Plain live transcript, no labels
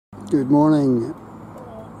Good morning.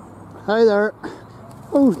 Hi there.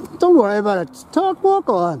 Oh, don't worry about it. Walk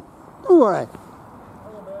on. Don't worry.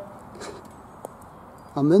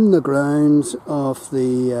 I'm in the grounds of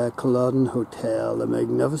the Culloden Hotel, the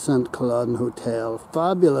magnificent Culloden Hotel.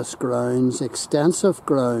 Fabulous grounds, extensive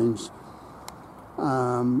grounds,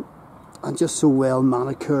 and just so well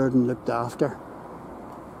manicured and looked after.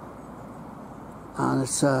 And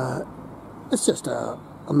it's just a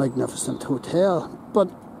magnificent hotel. But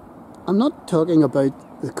I'm not talking about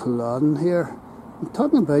the Culloden here. I'm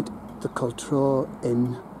talking about the Cultra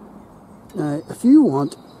Inn. Now, if you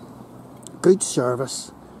want good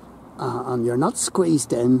service and you're not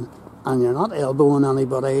squeezed in and you're not elbowing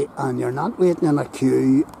anybody and you're not waiting in a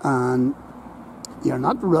queue and you're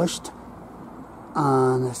not rushed,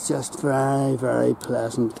 and it's just very, very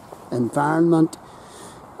pleasant environment,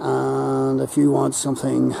 and if you want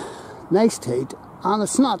something nice to eat, and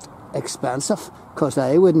it's not expensive, because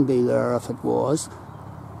I wouldn't be there if it was,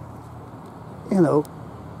 you know,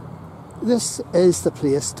 this is the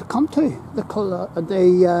place to come to, the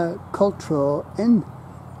Cultra Inn.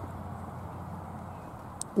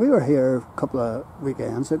 We were here a couple of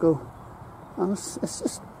weekends ago, and it's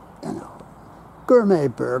just, you know, gourmet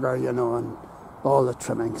burger, you know, and all the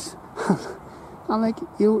trimmings. And like,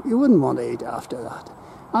 you wouldn't want to eat after that.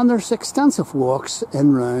 And there's extensive walks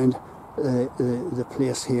in round the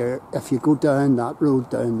place here. If you go down that road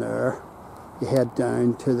down there, you head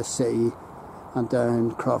down to the sea and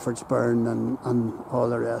down Crawfordsburn and all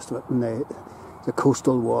the rest of it, and the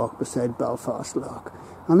coastal walk beside Belfast Lock.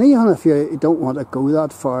 And even if you don't want to go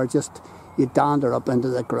that far, just you dander up into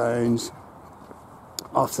the grounds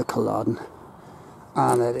of the Culloden,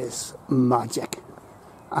 and it is magic.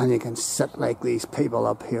 And you can sit like these people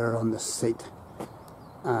up here on the seat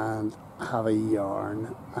and have a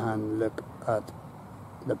yarn and look at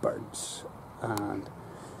the birds, and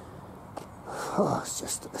oh, it's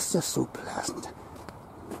just so pleasant.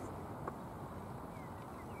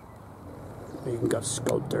 They even got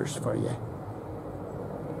sculptors for you.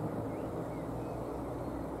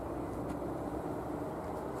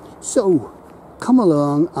 So come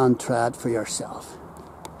along and try it for yourself.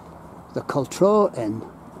 The Cultra Inn.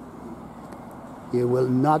 You will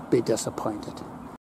not be disappointed.